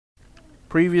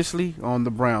Previously on the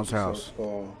Browns house. So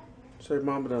spoiled. Say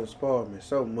mama done spoiled me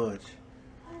so much.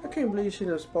 I can't believe she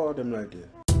done spoiled them like this.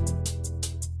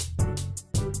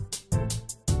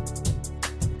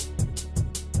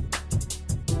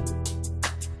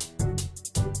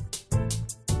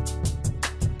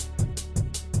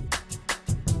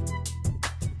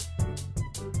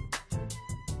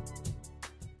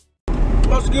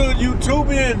 What's good,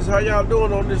 YouTubians? How y'all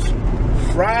doing on this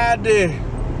Friday?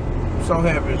 I'm so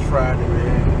happy it's Friday, man.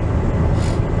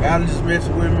 Alice is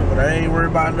messing with me, but I ain't worried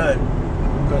about nothing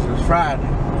because it's Friday.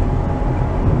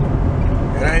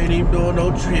 And I ain't even doing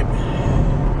no tripping.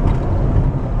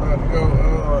 About to go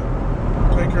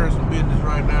take care of some business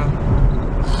right now.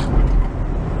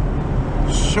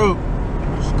 Shoot.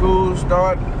 School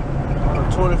start on the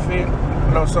 25th.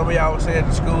 I know some of y'all was saying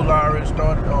the school already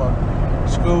started on.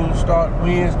 School start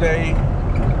Wednesday.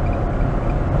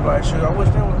 Like, shoot, I wish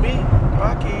that was me,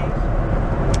 my kids.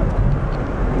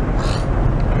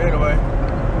 Anyway,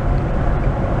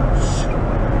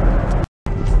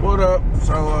 what up?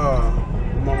 So,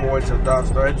 I'm on my way to the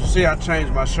doctor. As you see, I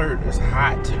changed my shirt. It's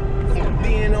hot.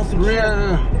 Being on some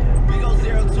Yeah. we go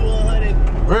 0 to 100.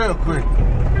 Real quick.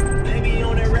 Baby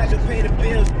on that rack to pay the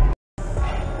bills.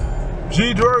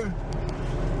 G-Drug.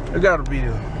 It gotta be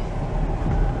the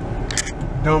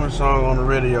dumbest song on the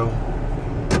radio.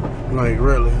 Like,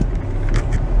 really.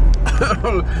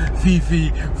 Fifi,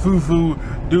 foo-foo,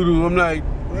 doo-doo. I'm like,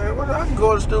 man, what, I can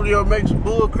go to the studio and make some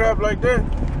bull crap like that.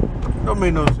 Don't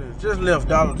make no sense. Just left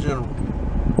Dollar General.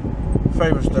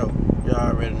 Favorite stuff. Y'all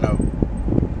already know.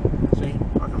 See,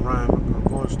 I can rhyme. I'm gonna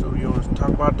go to the studio and talk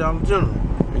about Dollar General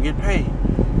and get paid.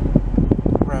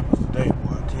 Rappers today,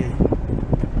 boy, I tell you.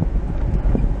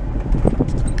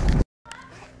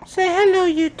 Say hello,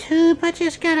 YouTube. I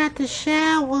just got out the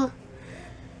shower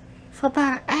for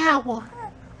about an hour.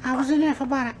 I was in there for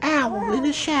about an hour in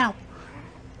the shower.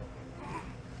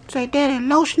 Say, Daddy,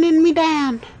 lotioning me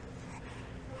down.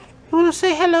 You wanna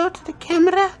say hello to the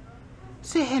camera?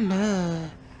 Say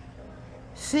hello.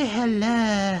 Say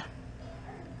hello.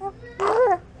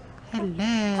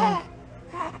 Hello.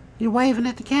 You waving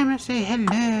at the camera? Say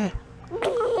hello.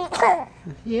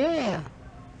 Yeah.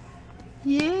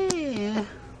 Yeah. Yeah.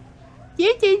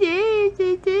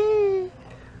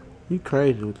 You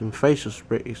crazy with them facial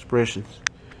expressions.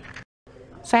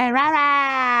 Say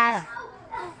rah-rah.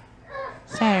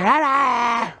 Say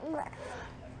rah-rah.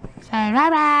 Say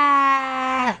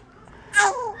rah-rah.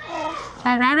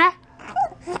 Say rah-rah.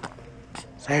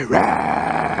 Say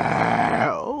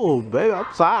rah. Oh, baby, I'm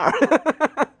sorry.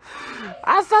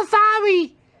 I'm so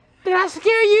sorry. Did I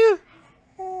scare you?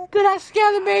 Did I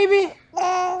scare the baby?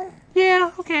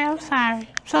 Yeah, okay, I'm sorry.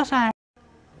 I'm so sorry.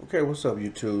 Okay, what's up,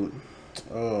 YouTube?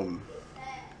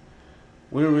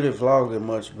 We didn't really vlog that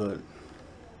much, but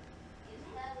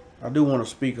I do want to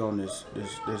speak on this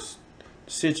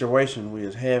situation we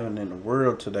is having in the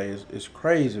world today. It's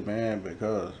crazy, man,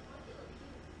 because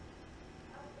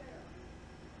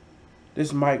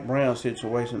this Mike Brown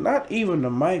situation, not even the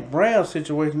Mike Brown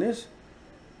situation, this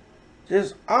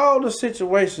just all the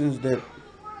situations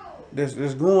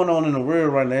that's going on in the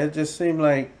world right now. It just seems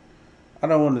like I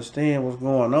don't understand what's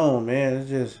going on, man. It's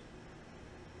just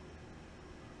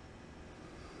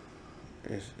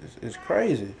it's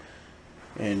crazy.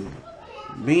 And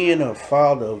being a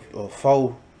father of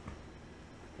four,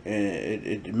 and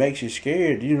it makes you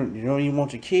scared. You don't even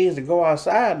want your kids to go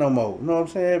outside no more. You know what I'm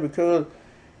saying? Because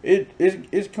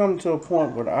it's come to a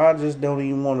point where I just don't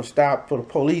even want to stop for the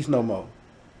police no more.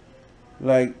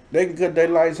 Like, they can cut their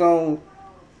lights on.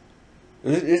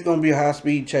 It's gonna be a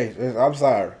high-speed chase. I'm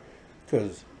sorry,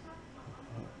 cause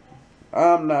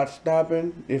I'm not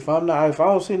stopping. If I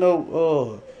don't see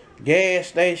no gas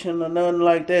station or nothing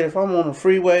like that, if I'm on the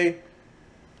freeway,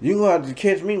 you gonna have to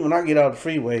catch me when I get out the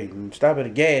freeway and stop at a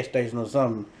gas station or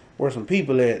something where some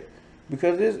people at,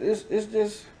 because it's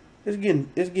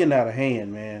getting out of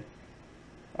hand, man.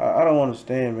 I don't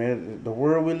understand, man. The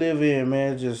world we live in,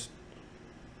 man, this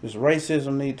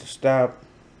racism needs to stop.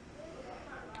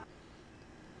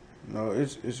 No,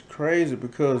 it's crazy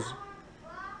because,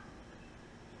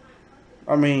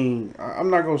 I mean,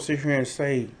 I'm not gonna sit here and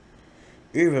say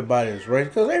everybody's racist,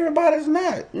 because everybody's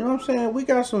not. You know what I'm saying? We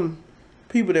got some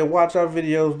people that watch our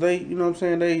videos. They, you know what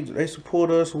I'm saying, they support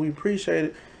us and we appreciate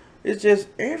it. It's just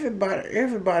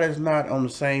everybody's not on the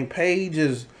same page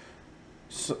as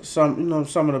some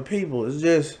of the people. It's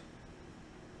just,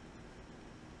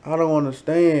 I don't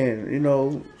understand. You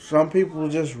know, some people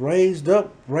just raised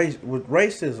up with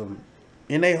racism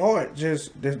in their heart.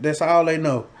 Just that's all they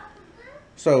know.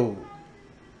 So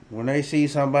when they see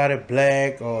somebody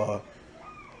black or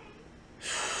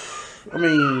I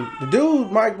mean, the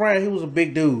dude, Mike Brown, he was a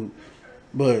big dude.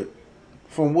 But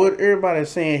from what everybody's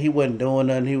saying, he wasn't doing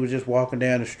nothing. He was just walking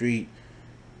down the street.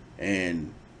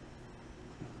 And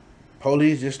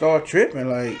police just start tripping.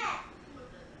 Like,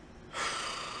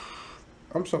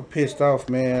 I'm so pissed off,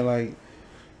 man. Like,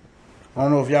 I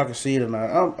don't know if y'all can see it or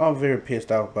not. I'm very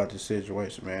pissed off about this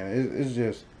situation, man. It's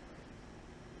just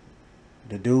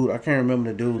the dude. I can't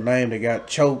remember the dude's name that got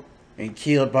choked and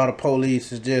killed by the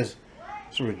police. It's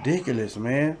ridiculous,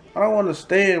 man. I don't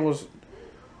understand what's.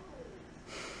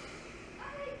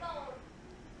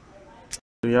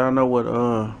 Do y'all know what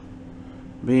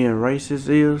being racist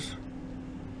is?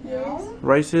 Yes.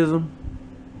 Racism?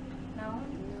 No.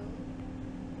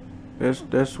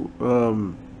 That's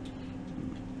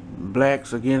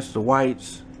blacks against the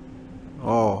whites,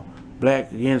 or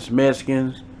black against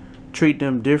Mexicans, treat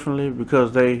them differently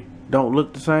because they don't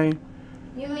look the same.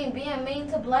 You mean being mean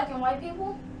to black and white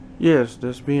people? Yes,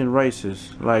 that's being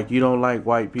racist. Like, you don't like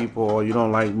white people or you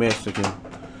don't like Mexican.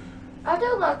 I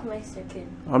do like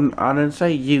Mexican. I didn't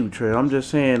say you, Trey. I'm just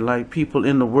saying, like, people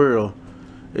in the world.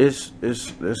 It's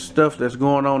stuff that's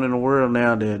going on in the world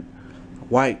now that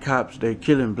white cops, they're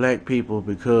killing black people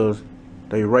because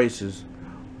they racist.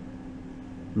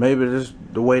 Maybe this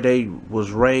the way they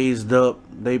was raised up.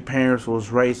 Their parents was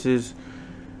racist.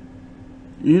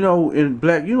 You know, in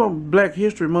Black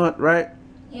History Month, right?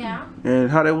 Yeah. And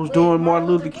how they was doing Martin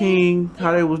Luther King,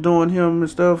 how they was doing him and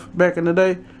stuff back in the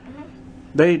day.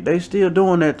 They still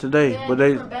doing that today, Yeah, but they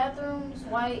different bathrooms,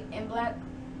 white and black.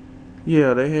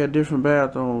 yeah, they had different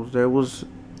bathrooms. That was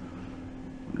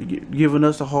giving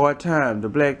us a hard time, the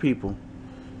black people.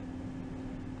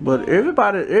 But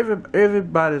everybody's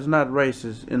not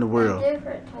racist in the world. They're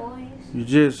different toys. You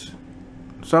just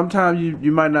sometimes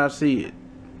you might not see it.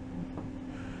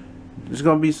 There's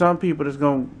gonna be some people that's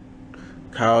gonna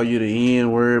call you the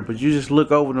N word, but you just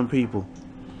look over them people,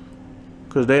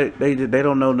 cause they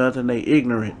don't know nothing. They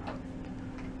ignorant.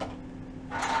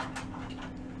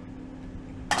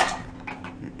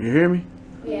 You hear me?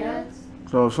 Yes.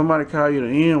 So if somebody call you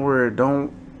the N word,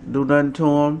 don't do nothing to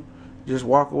them. Just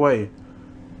walk away,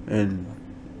 and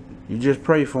you just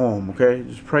pray for them. Okay?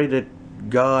 Just pray that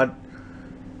God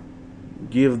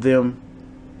give them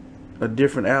a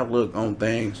different outlook on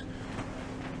things.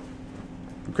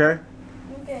 Okay?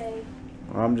 Okay.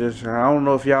 I don't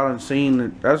know if y'all done seen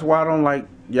it. That's why I don't like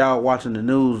y'all watching the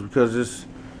news, because it's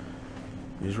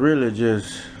really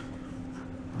just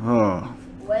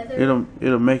Weather.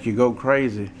 it'll make you go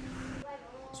crazy.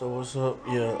 So what's up?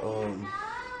 Yeah,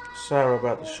 sorry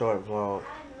about the short vlog.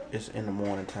 It's in the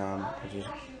morning time. I just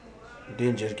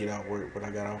didn't just get off work, but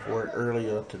I got off work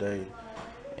earlier today,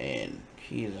 and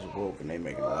kids is woke and they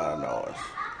making a lot of noise.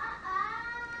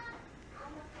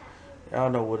 Y'all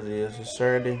know what it is. It's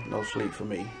Saturday, no sleep for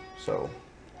me. So,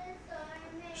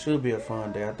 should be a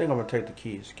fun day. I think I'm going to take the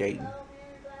kids skating.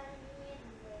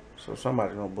 So,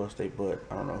 somebody's going to bust their butt.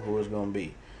 I don't know who it's going to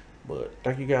be. But,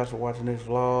 thank you guys for watching this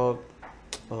vlog.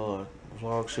 The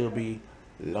vlog should be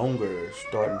longer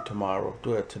starting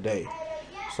today.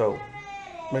 So,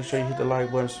 make sure you hit the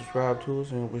like button, subscribe to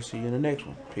us, and we'll see you in the next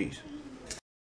one. Peace.